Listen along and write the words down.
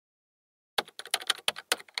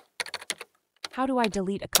How do I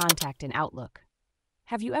delete a contact in Outlook?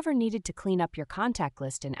 Have you ever needed to clean up your contact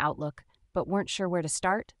list in Outlook but weren't sure where to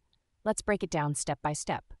start? Let's break it down step by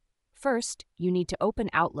step. First, you need to open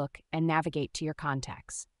Outlook and navigate to your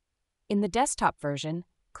contacts. In the desktop version,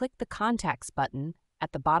 click the Contacts button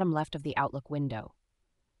at the bottom left of the Outlook window.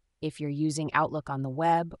 If you're using Outlook on the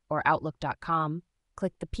web or Outlook.com,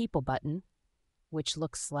 click the People button, which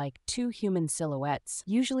looks like two human silhouettes,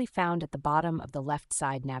 usually found at the bottom of the left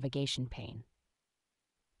side navigation pane.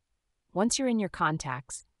 Once you're in your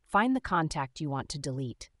contacts, find the contact you want to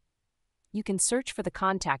delete. You can search for the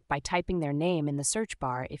contact by typing their name in the search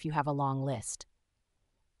bar if you have a long list.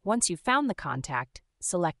 Once you've found the contact,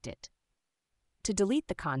 select it. To delete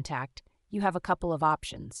the contact, you have a couple of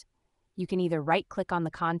options. You can either right-click on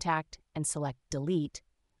the contact and select Delete,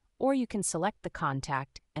 or you can select the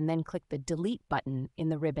contact and then click the Delete button in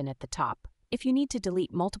the ribbon at the top. If you need to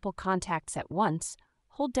delete multiple contacts at once,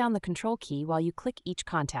 hold down the Control key while you click each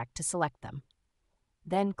contact to select them.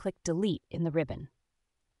 Then click Delete in the ribbon.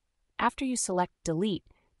 After you select Delete,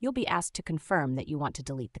 you'll be asked to confirm that you want to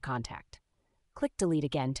delete the contact. Click Delete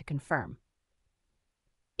again to confirm.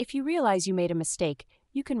 If you realize you made a mistake,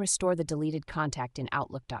 you can restore the deleted contact in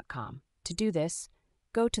Outlook.com. To do this,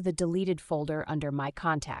 go to the Deleted folder under My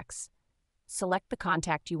Contacts. Select the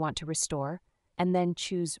contact you want to restore, and then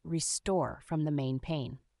choose Restore from the main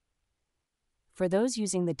pane. For those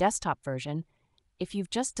using the desktop version, if you've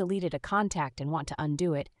just deleted a contact and want to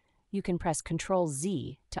undo it, you can press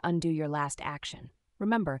Ctrl-Z to undo your last action.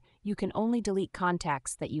 Remember, you can only delete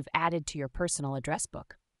contacts that you've added to your personal address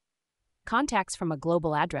book. Contacts from a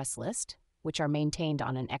global address list, which are maintained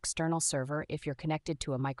on an external server if you're connected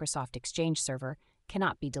to a Microsoft Exchange server,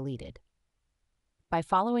 cannot be deleted. By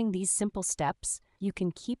following these simple steps, you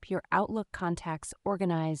can keep your Outlook contacts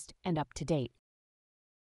organized and up to date,